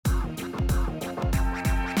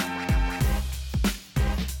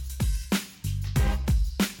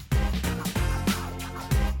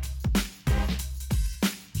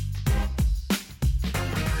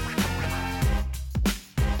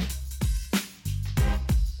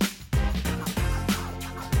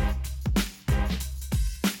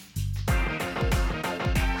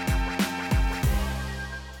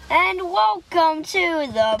And welcome to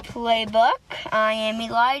the playbook. I am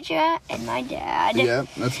Elijah and my dad. Yep,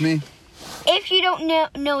 that's me. If you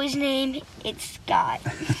don't know his name, it's Scott.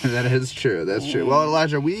 That is true. That's true. Well,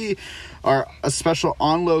 Elijah, we are a special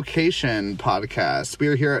on-location podcast. We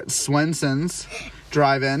are here at Swensons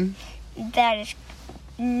Drive-In. That is...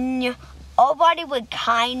 Nobody would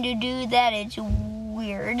kind of do that. It's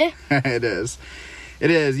weird. It is. It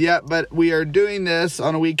is, yeah, but we are doing this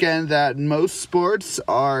on a weekend that most sports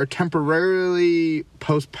are temporarily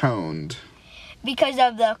postponed. Because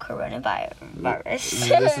of the coronavirus.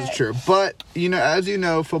 This is true. But, as you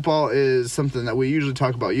know, football is something that we usually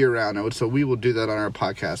talk about year-round, so we will do that on our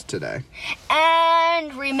podcast today.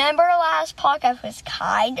 And remember, last podcast was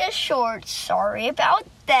kind of short. Sorry about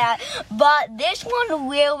that. But this one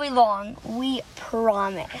will be long. We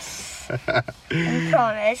promise. We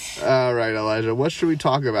promise. All right, Elijah, what should we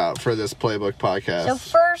talk about for this playbook podcast? So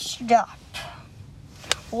first up,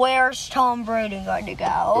 where's Tom Brady going to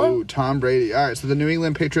go? Oh, Tom Brady. All right, so the New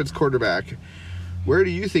England Patriots quarterback. Where do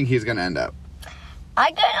you think he's going to end up?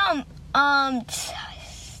 I got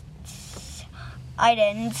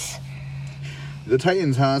Titans. The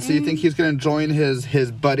Titans, huh? So you think he's going to join his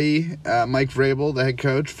buddy, Mike Vrabel, the head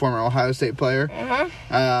coach, former Ohio State player?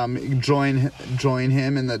 Join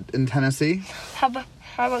him in Tennessee? How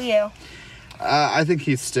about you? I think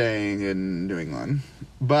he's staying in New England.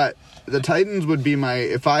 But the Titans would be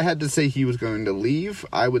if I had to say he was going to leave,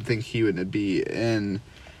 I would think he would be in,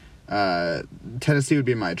 Tennessee would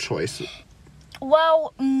be my choice.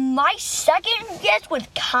 Well, my second guess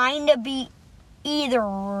would kind of be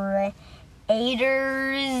either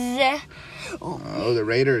Raiders. Oh, the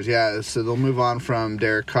Raiders, yeah. So they'll move on from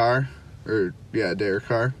Derek Carr. Derek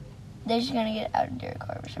Carr. They're just going to get out of Derek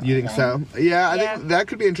Carr or something. You think so? Yeah, I think that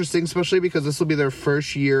could be interesting, especially because this will be their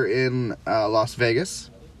first year in Las Vegas.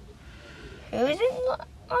 Who's in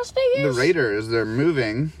Las Vegas? The Raiders. They're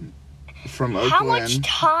moving from Oakland How much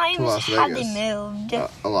time to Las have Vegas. they moved?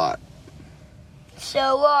 A lot.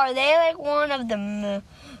 So are they like one of the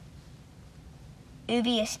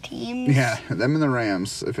moviest teams? Yeah, them and the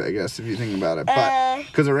Rams, if you think about it. But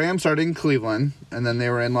because the Rams started in Cleveland, and then they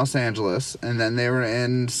were in Los Angeles, and then they were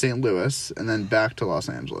in St. Louis, and then back to Los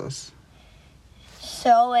Angeles.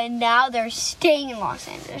 So, and now they're staying in Los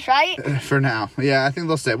Angeles, right? For now. Yeah, I think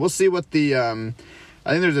they'll stay. We'll see what the... I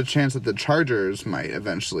think there's a chance that the Chargers might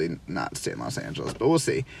eventually not stay in Los Angeles, but we'll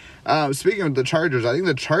see. Speaking of the Chargers, I think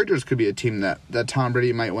the Chargers could be a team that Tom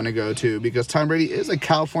Brady might want to go to, because Tom Brady is a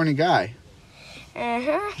California guy.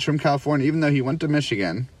 He's from California, even though he went to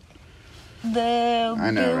Michigan. Boo, I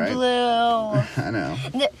know, boo, right? blue. I know.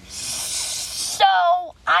 So,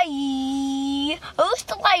 I used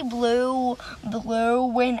to like blue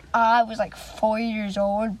when I was like 4 years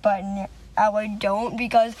old, but now I don't,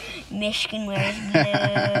 because Michigan wears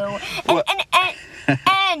blue.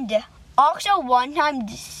 and also one time,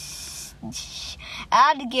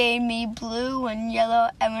 Dad gave me blue and yellow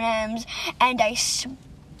M&Ms, and I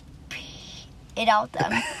it out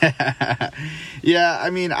them. Yeah, I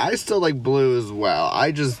mean, I still like blue as well.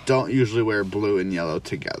 I just don't usually wear blue and yellow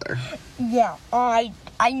together. Yeah, I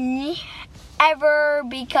never,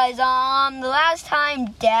 because the last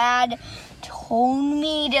time Dad told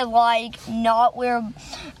me to not wear,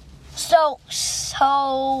 so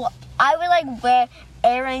I was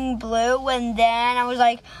wearing blue, and then I was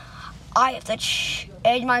like, I have to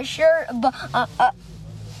change my shirt, but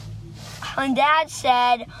and Dad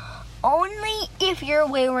said, only if you're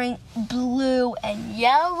wearing blue and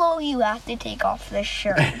yellow, you have to take off the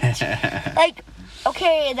shirt.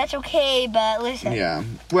 Okay, that's okay, but listen. Yeah.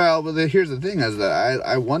 Well, here's the thing is that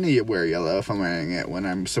I want to wear yellow if I'm wearing it when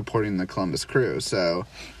I'm supporting the Columbus Crew, so...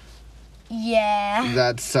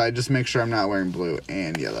 Yeah. I just make sure I'm not wearing blue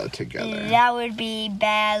and yellow together. That would be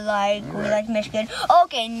bad, we like Michigan.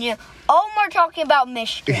 Okay, no more talking about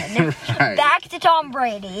Michigan. Right. Back to Tom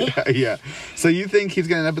Brady. Yeah. So you think he's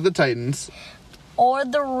going to end up with the Titans? Or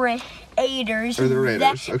the Raiders. Or the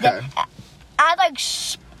Raiders, okay. I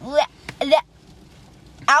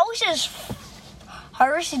was just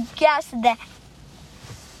first guess that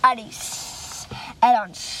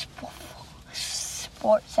on Sports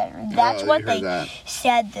Center. That's what they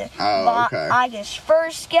said. Okay. I guess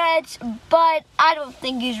first guess, but I don't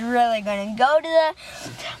think he's really going to go to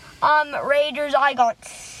the Raiders. I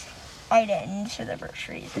didn't for the first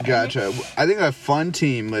reason. Gotcha. I think a fun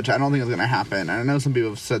team, which I don't think is going to happen, and I know some people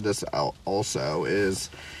have said this also, is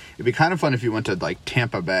it'd be kind of fun if you went to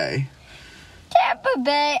Tampa Bay. Tampa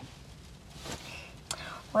Bay.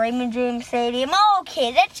 Raymond James Stadium.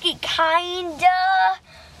 Okay, that's kinda...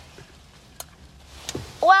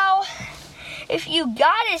 Well, if you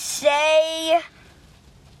gotta say...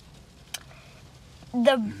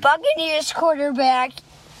 the Buccaneers quarterback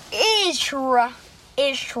is struggling.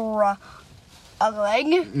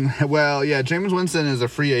 Well, yeah, James Winston is a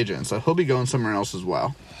free agent, so he'll be going somewhere else as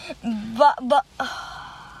well. But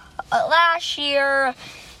last year,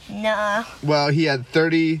 nah. Well, he had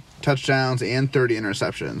 30 touchdowns and 30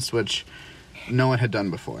 interceptions, which no one had done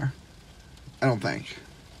before. I don't think.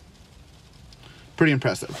 Pretty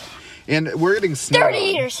impressive. And we're getting snowed 30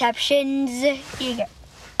 on. interceptions.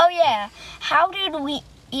 Oh, yeah. How did we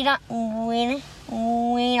not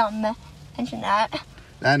mention that?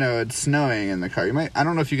 I know, it's snowing in the car. I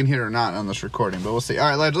don't know if you can hear it or not on this recording, but we'll see.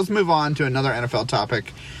 All right, let's move on to another NFL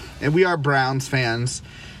topic. And we are Browns fans.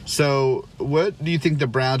 So what do you think the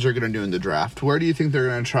Browns are going to do in the draft? Where do you think they're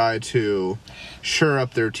going to try to shore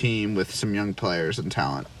up their team with some young players and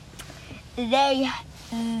talent? They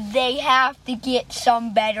have to get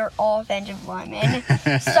some better offensive linemen.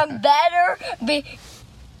 Some better...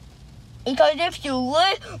 Because if you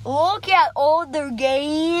look at all their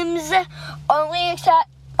games, only except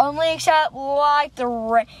like the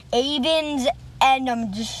Ravens and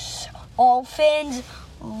Dolphins,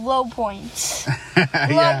 low points.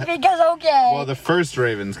 Yeah. Because Well, the first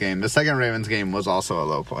Ravens game, the second Ravens game was also a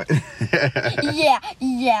low point. yeah.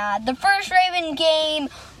 The first Ravens game,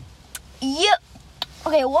 yep.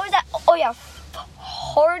 Okay, what was that? Oh yeah,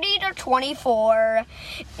 40-24.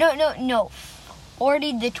 No.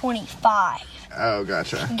 40-25. Oh,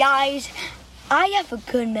 gotcha. Guys, I have a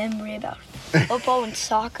good memory about football and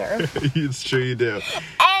soccer. It's true, you do.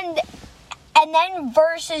 And then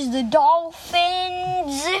versus the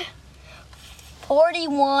Dolphins,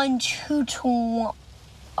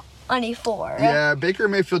 41-24. Yeah, Baker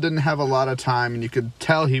Mayfield didn't have a lot of time, and you could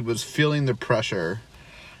tell he was feeling the pressure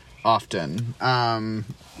often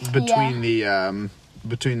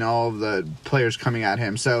between all of the players coming at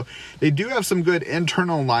him. So they do have some good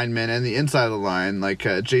internal linemen and the inside of the line, like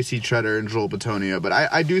J.C. Treader and Joel Bitonio. But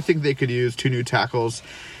I do think they could use 2 new tackles,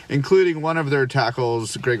 including one of their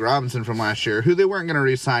tackles, Greg Robinson from last year, who they weren't going to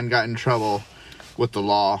re-sign, got in trouble with the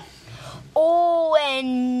law. Oh,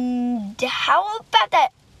 and how about that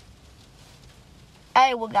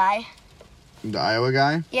Iowa guy? The Iowa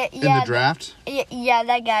guy? Yeah. In the draft? Yeah,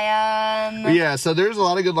 that guy. Yeah, so there's a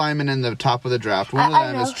lot of good linemen in the top of the draft. One of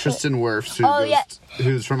them is Tristan Wirfs,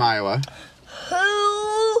 who's from Iowa.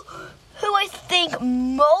 Who I think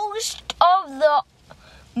most of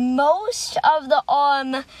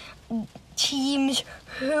the teams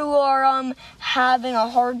who are having a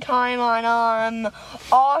hard time on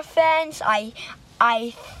offense, I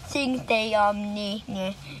think they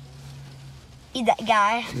need that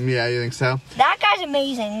guy. Yeah, you think so? That guy's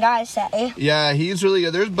amazing, guys say. Yeah, he's really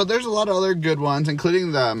good. But there's a lot of other good ones,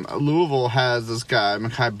 including Louisville has this guy,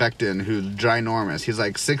 Mekhi Becton, who's ginormous. He's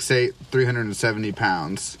like 6'8", 370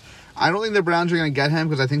 pounds. I don't think the Browns are going to get him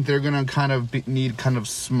because I think they're going to need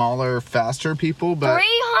smaller, faster people. But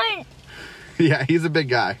 300. Yeah, he's a big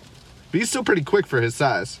guy. But he's still pretty quick for his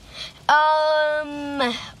size.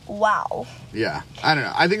 Wow. Yeah, I don't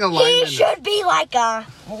know. I think a lineman... He should be like a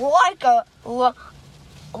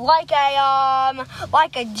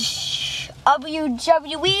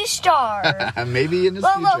WWE star. Maybe in his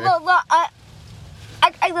future. Look,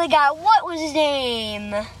 what was his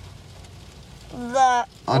name?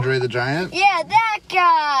 Andre the Giant? Yeah, that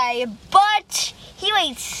guy. But he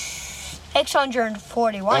weighs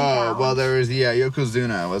 641 pounds. Oh, well, there was,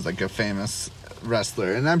 Yokozuna was like a famous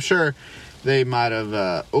wrestler. And I'm sure they might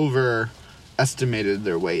have overestimated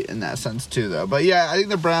their weight in that sense too, though. But yeah, I think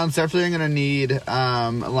the Browns definitely are going to need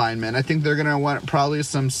linemen. I think they're going to want probably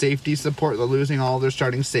some safety support. They're losing all their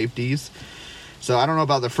starting safeties. So I don't know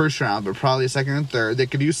about the first round, but probably second and third. They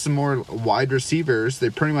could use some more wide receivers. They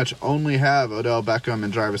pretty much only have Odell Beckham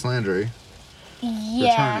and Jarvis Landry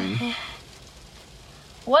returning.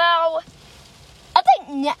 Well, I think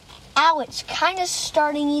now it's kind of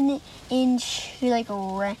starting into like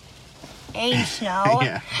rain snow.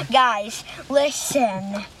 Yeah. Guys,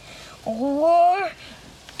 listen.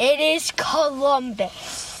 It is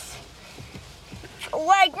Columbus.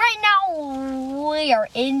 Like right now, we are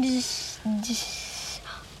in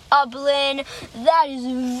Dublin. That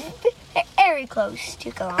is very close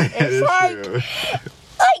to Columbus. That is true.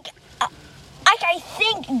 I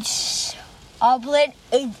think Dublin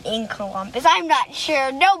is in Columbus. I'm not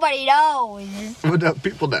sure. Nobody knows. Well, no,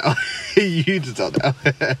 people know. You just don't know.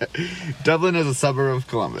 Dublin is a suburb of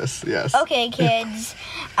Columbus, yes. Okay, kids.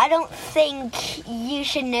 I don't think you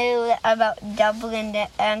should know about Dublin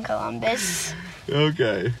and Columbus.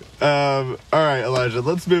 Okay. All right, Elijah,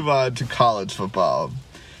 let's move on to college football.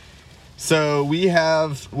 So we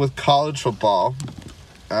have, with college football,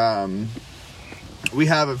 we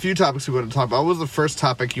have a few topics we want to talk about. What was the first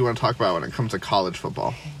topic you want to talk about when it comes to college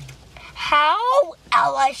football? How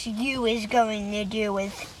LSU is going to do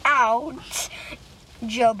without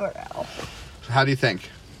Joe Burrow. How do you think?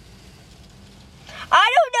 I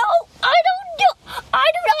don't know. I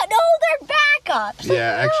do not know their backups.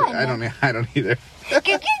 Yeah, actually, I don't either.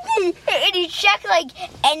 And you check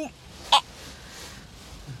and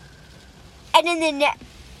in the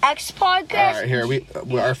next podcast. All right, here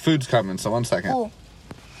our food's coming. So 1 second. Oh,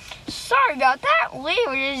 sorry about that. We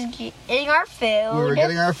were just getting our food. We were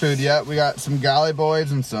getting our food. Yeah, we got some Galley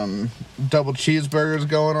Boys and some double cheeseburgers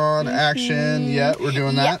going on. Action. Yeah, we're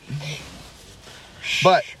doing that.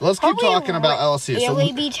 But let's keep talking about LSU. Will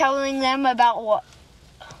we be telling them about what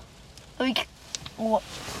we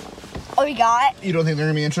got? You don't think they're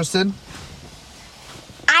gonna be interested?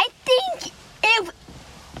 I think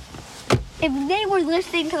if they were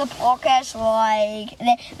listening to the podcast, like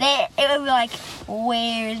it would be like,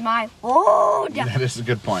 "Where's my food?" That is a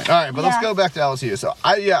good point. All right, but let's go back to LSU. So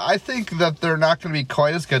I think that they're not going to be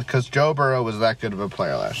quite as good because Joe Burrow was that good of a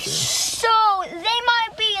player last year. So they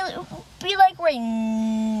might be like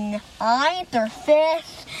ranked 9th or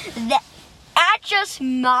 5th. That's just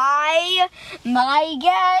my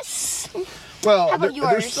guess. Well,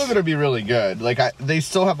 they're still going to be really good. Like they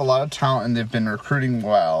still have a lot of talent and they've been recruiting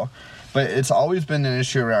well. But it's always been an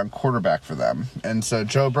issue around quarterback for them. And so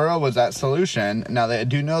Joe Burrow was that solution. Now, they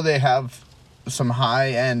do know they have some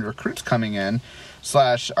high-end recruits coming in, /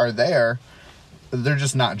 are there. They're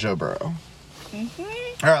just not Joe Burrow.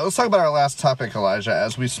 Mm-hmm. All right, let's talk about our last topic, Elijah,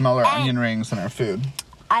 as we smell our onion rings and our food.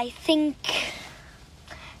 I think...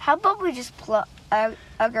 How about we just plug a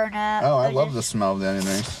grenade? Oh, I love the smell of the onion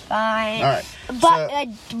rings. Fine. All right.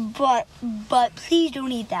 But please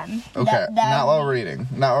don't eat them. Okay, not while we're eating.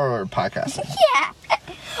 Not while we're podcasting. Yeah.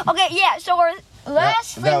 Okay, yeah, so our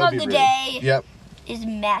last thing of the day is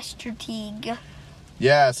Master Teague.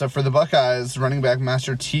 Yeah, so for the Buckeyes, running back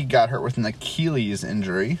Master Teague got hurt with an Achilles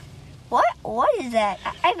injury. What is that?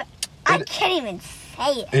 I can't even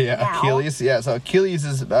say it now. Achilles. Yeah, so Achilles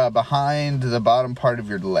is behind the bottom part of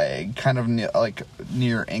your leg, kind of near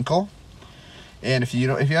your ankle. And if you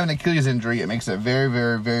have an Achilles injury, it makes it very,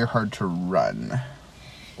 very, very hard to run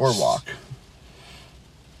or walk.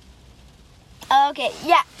 Okay,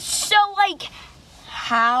 yeah. So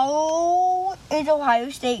how is Ohio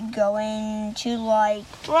State going to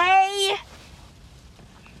play?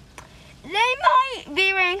 They might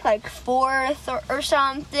be ranked 4th or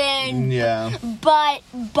something. Yeah. But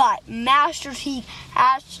Master Teague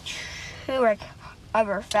has to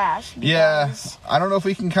recover fast. Yeah. I don't know if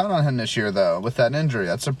we can count on him this year, though, with that injury.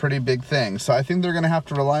 That's a pretty big thing. So I think they're going to have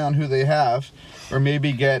to rely on who they have or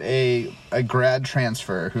maybe get a grad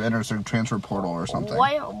transfer who enters their transfer portal or something.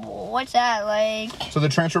 What's that like? So the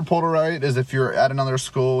transfer portal, right, is if you're at another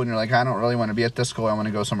school and you're like, I don't really want to be at this school, I want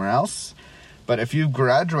to go somewhere else. But if you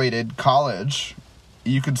graduated college,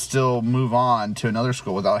 you could still move on to another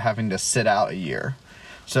school without having to sit out a year.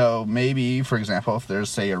 So maybe, for example, if there's,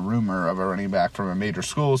 say, a rumor of a running back from a major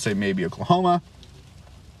school, say maybe Oklahoma,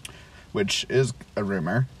 which is a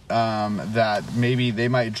rumor, that maybe they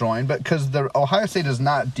might join. But because the Ohio State is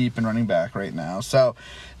not deep in running back right now. So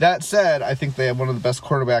that said, I think they have one of the best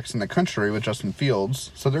quarterbacks in the country with Justin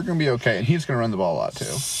Fields. So they're going to be okay. And he's going to run the ball a lot,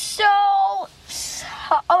 too.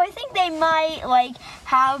 I think they might,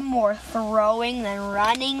 have more throwing than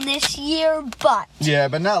running this year, but... Yeah,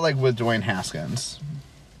 but not with Dwayne Haskins.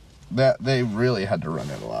 That they really had to run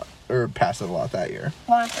it a lot, or pass it a lot that year.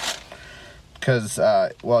 Why? Because,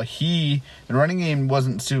 the running game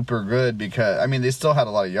wasn't super good because, they still had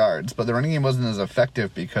a lot of yards, but the running game wasn't as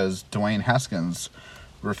effective because Dwayne Haskins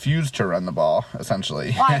refused to run the ball,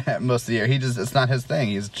 essentially, most of the year. It's not his thing.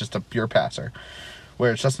 He's just a pure passer.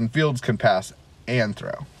 Whereas Justin Fields can pass and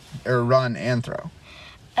throw, or run and throw.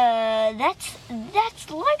 That's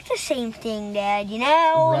like the same thing, Dad,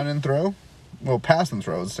 Run and throw? Well, pass and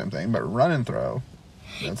throw is the same thing, but run and throw,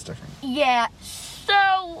 that's different. Yeah,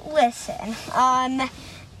 so, listen, I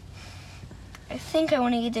think I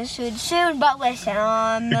want to get this food soon, but listen,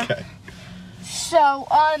 Okay. So,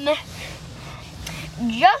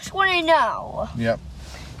 just want to know. Yep.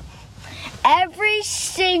 Every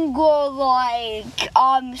single,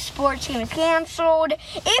 sports game is canceled.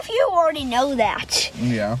 If you already know that.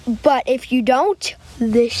 Yeah. But if you don't,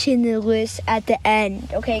 listen to this at the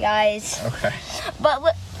end. Okay, guys? Okay.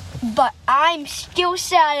 But I'm still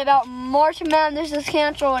sad about March Madness is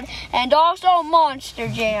canceled and also Monster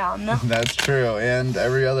Jam. That's true. And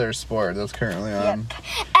every other sport that's currently on. Yep.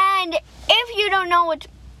 And if you don't know what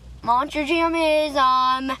Monster Jam is,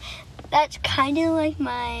 that's kind of like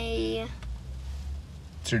my...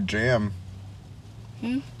 It's your jam.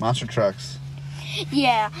 Monster trucks.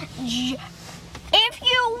 Yeah. If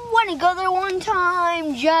you want to go there one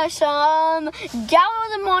time, just download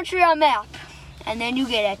the Montreal map, and then you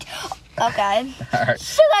get it. Okay. All right.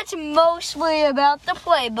 So that's mostly about the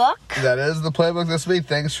playbook. That is the playbook this week.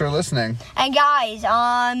 Thanks for listening. And guys,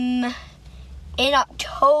 in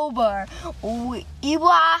October, we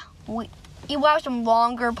will have some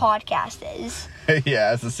longer podcasts. Yeah,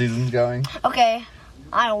 as the season's going. Okay,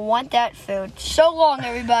 I don't want that food. So long,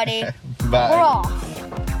 everybody. Bye. We're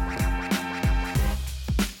off.